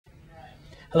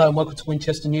Hello and welcome to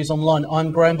Winchester News Online.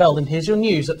 I'm Graham Bell and here's your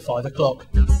news at 5 o'clock.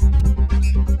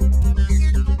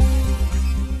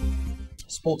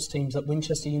 Sports teams at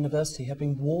Winchester University have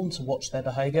been warned to watch their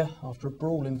behaviour after a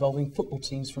brawl involving football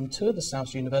teams from two of the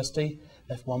South University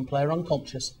left one player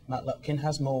unconscious. Matt Lutkin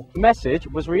has more. The message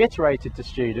was reiterated to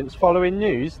students following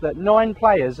news that 9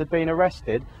 players had been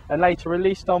arrested and later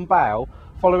released on bail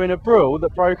following a brawl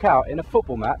that broke out in a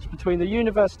football match between the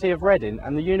University of Reading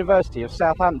and the University of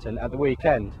Southampton at the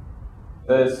weekend.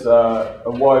 There's a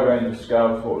wide range of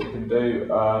scales for what we can do.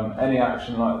 Any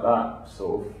action like that,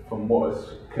 sort of from what has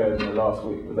occurred in the last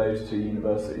week with those two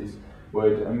universities,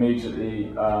 would immediately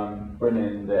bring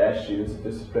in the SU as a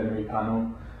disciplinary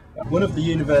panel. One of the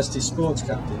university sports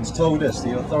captains told us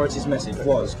the authorities' message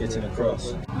was getting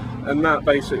across. And that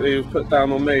basically was put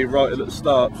down on me right at the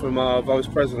start from our Vice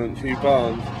President, Hugh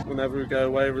Barnes. Whenever we go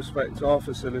away, respect to our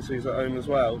facilities at home as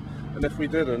well. And if we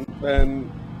didn't, then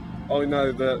I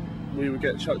know that we would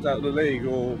get chucked out of the league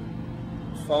or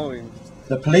fined.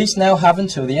 The police now have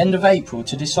until the end of April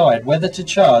to decide whether to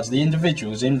charge the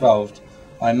individuals involved.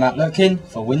 I'm Matt Lutkin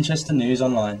for Winchester News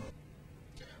Online.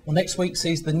 Well, next week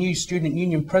sees the new Student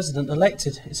Union President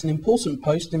elected. It's an important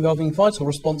post involving vital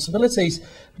responsibilities.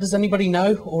 But does anybody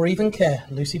know or even care?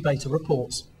 Lucy Bater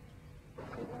reports.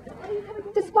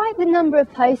 Despite the number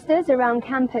of posters around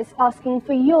campus asking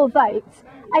for your vote,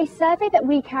 a survey that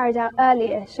we carried out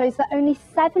earlier shows that only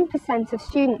 7% of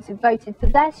students have voted for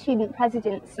their student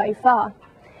president so far.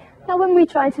 Now, when we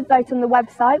tried to vote on the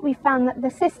website, we found that the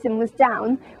system was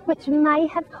down, which may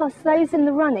have cost those in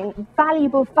the running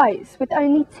valuable votes with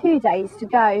only 2 days to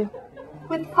go.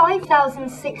 With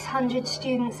 5,600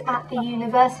 students at the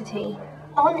university,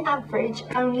 on average,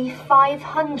 only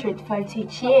 500 vote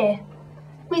each year.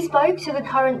 We spoke to the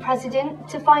current president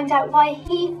to find out why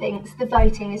he thinks the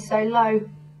voting is so low.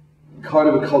 Kind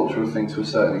of a cultural thing to a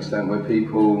certain extent, where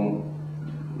people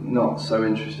not so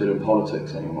interested in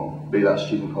politics anymore, be that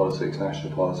student politics,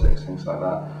 national politics, things like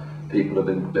that. People have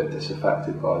been a bit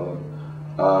disaffected by them.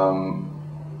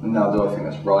 Now, do I think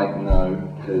that's right? No,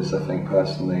 because I think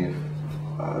personally,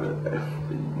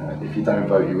 if you don't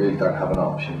vote, you really don't have an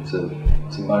option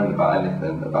to moan about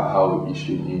anything, about how your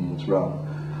student unions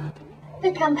run.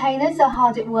 The campaigners are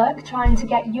hard at work trying to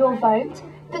get your vote,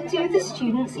 but do the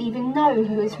students even know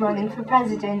who is running for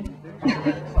president?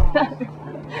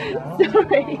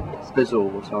 Sorry.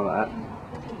 Spizzle or something like that.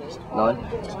 No?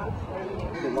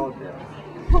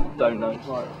 Don't know.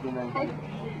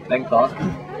 Ben Clark,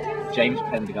 James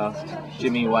Pendergast,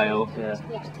 Jimmy Whale,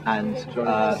 and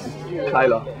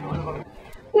Taylor.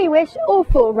 We wish all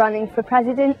 4 running for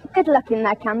president good luck in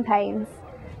their campaigns.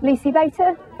 Lucy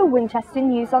Bater for Winchester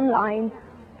News Online.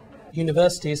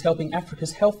 University is helping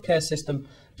Africa's healthcare system.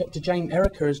 Dr. Jane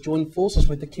Erica has joined forces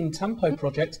with the Kintampo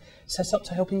project, set up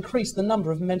to help increase the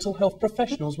number of mental health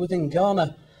professionals within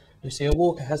Ghana. Lucia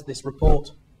Walker has this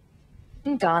report.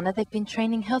 In Ghana, they've been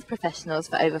training health professionals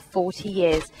for over 40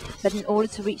 years, but in order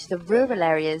to reach the rural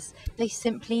areas, they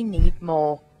simply need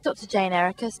more. Dr. Jane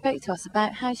Erica spoke to us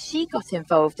about how she got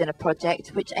involved in a project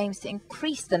which aims to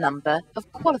increase the number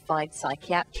of qualified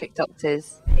psychiatric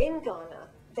doctors. In Ghana,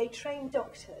 they train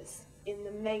doctors in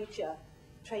the major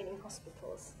training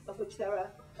hospitals, of which there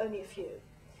are only a few.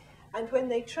 And when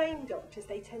they train doctors,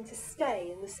 they tend to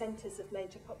stay in the centres of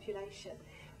major population,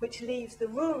 which leaves the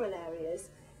rural areas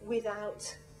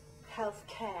without health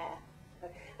care.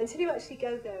 Until you actually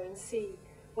go there and see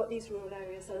what these rural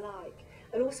areas are like,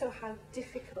 and also how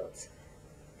difficult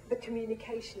the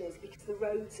communication is because the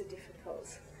roads are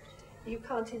difficult. You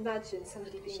can't imagine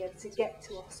somebody being able to get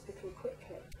to a hospital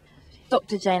quickly.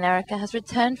 Dr. Jane Erica has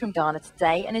returned from Ghana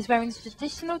today and is wearing the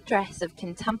traditional dress of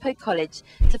Kintampo College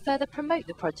to further promote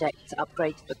the project to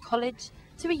upgrade the college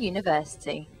to a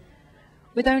university.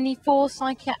 With only 4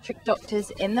 psychiatric doctors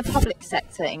in the public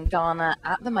sector in Ghana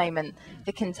at the moment,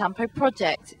 the Kintampo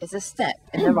project is a step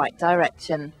in the right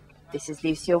direction. This is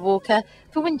Lucia Walker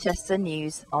for Winchester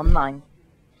News Online.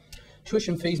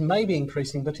 Tuition fees may be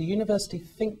increasing, but a university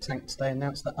think tank today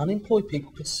announced that unemployed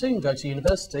people could soon go to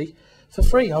university for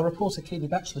free. Our reporter Keely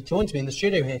Batchelor joins me in the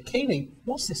studio here. Keely,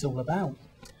 what's this all about?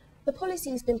 The policy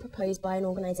has been proposed by an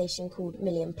organisation called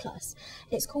Million Plus.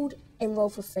 It's called Enrol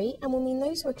for Free and will mean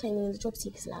those who are claiming the job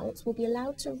seekers allowance will be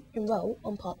allowed to enrol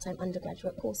on part-time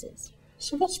undergraduate courses.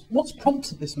 So what's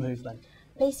prompted this move then?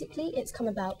 Basically, it's come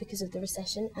about because of the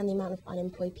recession and the amount of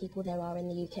unemployed people there are in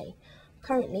the UK.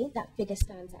 Currently, that figure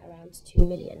stands at around 2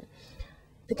 million.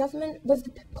 The government, with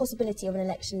the possibility of an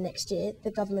election next year,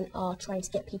 the government are trying to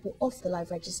get people off the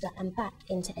live register and back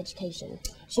into education.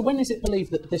 So when is it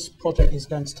believed that this project is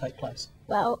going to take place?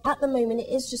 Well, at the moment it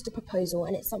is just a proposal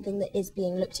and it's something that is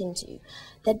being looked into.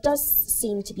 There does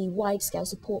seem to be wide-scale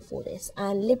support for this,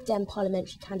 and Lib Dem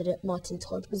parliamentary candidate Martin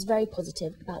Todd was very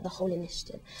positive about the whole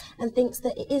initiative and thinks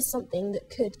that it is something that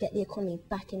could get the economy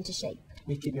back into shape.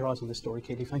 We keep your eyes on this story,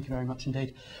 Keeley. Thank you very much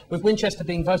indeed. With Winchester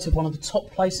being voted one of the top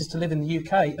places to live in the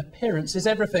UK, appearance is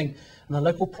everything, and the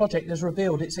local project has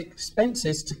revealed its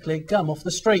expenses to clear gum off the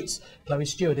streets. Chloe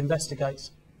Stewart investigates.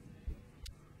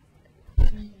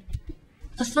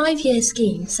 A 5-year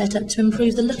scheme set up to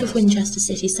improve the look of Winchester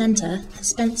city centre has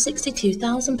spent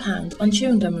 £62,000 on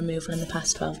chewing gum removal in the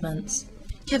past 12 months.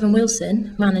 Kevin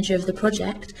Wilson, manager of the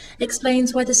project,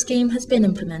 explains why the scheme has been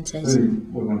implemented.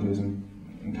 What we want to do is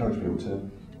encourage people to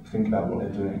think about what they're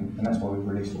doing, and that's why we've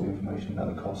released all the information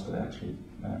about the cost that it actually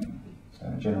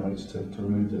generates to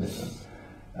remove the litter.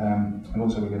 And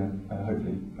also we're going to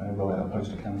hopefully roll out a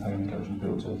poster campaign encouraging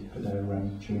people to put their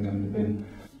chewing gum in the bin.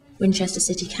 Winchester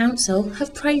City Council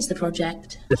have praised the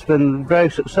project. It's been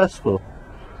very successful.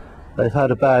 They've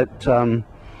had about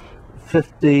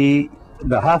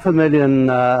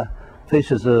 500,000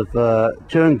 pieces of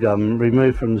chewing gum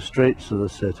removed from the streets of the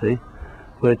city,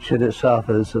 which in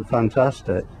itself is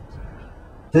fantastic.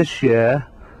 This year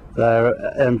they're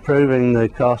improving the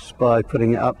costs by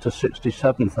putting it up to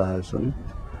 67,000.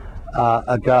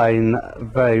 Again,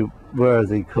 very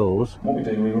worthy cause. What we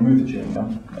do, we remove the chewing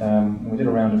gum. We did a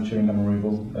round of chewing gum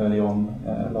removal early on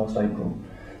last April,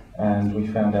 and we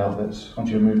found out that once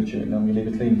you remove the chewing gum, you leave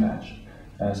a clean patch.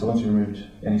 So once we removed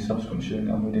any subsequent chewing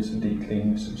gum, we did some deep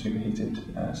cleaning, some superheated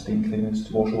steam cleaners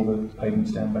to wash all the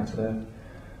pavements down back to their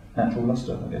natural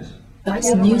lustre, I guess. But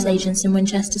some newsagents in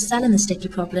Winchester selling the sticky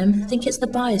problem think it's the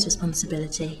buyer's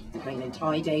responsibility. Clean and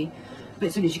tidy, but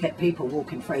as soon as you get people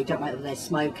walking through, don't matter whether they're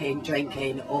smoking,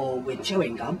 drinking or with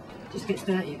chewing gum, it just gets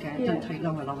dirty again. It doesn't take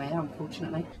long along here,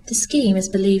 unfortunately. The scheme is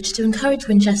believed to encourage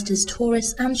Winchester's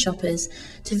tourists and shoppers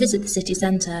to visit the city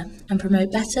centre and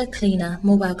promote better, cleaner,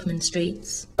 more welcoming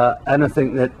streets.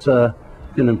 Anything that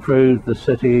can improve the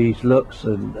city's looks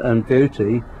and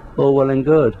beauty, all well and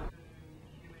good.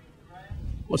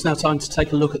 Well, it's now time to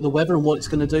take a look at the weather and what it's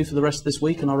going to do for the rest of this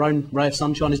week, and our own ray of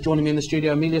sunshine is joining me in the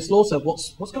studio. Amelia Slaughter,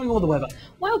 what's going on with the weather?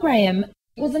 Well, Graham,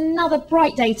 it was another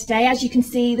bright day today. As you can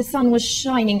see, the sun was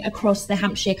shining across the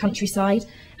Hampshire countryside.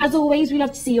 As always, we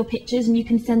love to see your pictures and you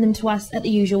can send them to us at the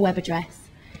usual web address.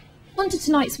 On to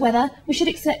tonight's weather. We should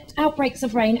expect outbreaks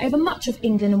of rain over much of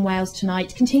England and Wales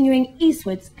tonight, continuing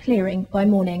eastwards, clearing by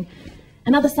morning.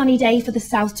 Another sunny day for the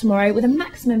south tomorrow with a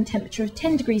maximum temperature of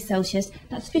 10 degrees Celsius,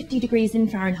 that's 50 degrees in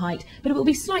Fahrenheit, but it will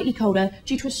be slightly colder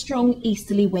due to a strong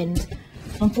easterly wind.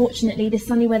 Unfortunately, this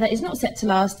sunny weather is not set to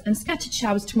last, and scattered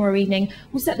showers tomorrow evening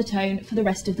will set the tone for the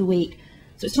rest of the week.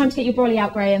 So it's time to get your brolly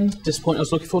out, Graham. Disappointed. I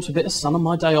was looking forward to a bit of sun on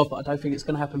my day off, but I don't think it's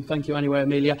going to happen. Thank you anyway,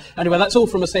 Amelia. Anyway, that's all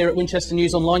from us here at Winchester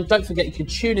News Online. Don't forget you can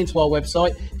tune into our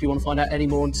website if you want to find out any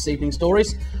more on this evening's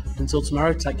stories. But until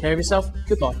tomorrow, take care of yourself.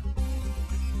 Goodbye.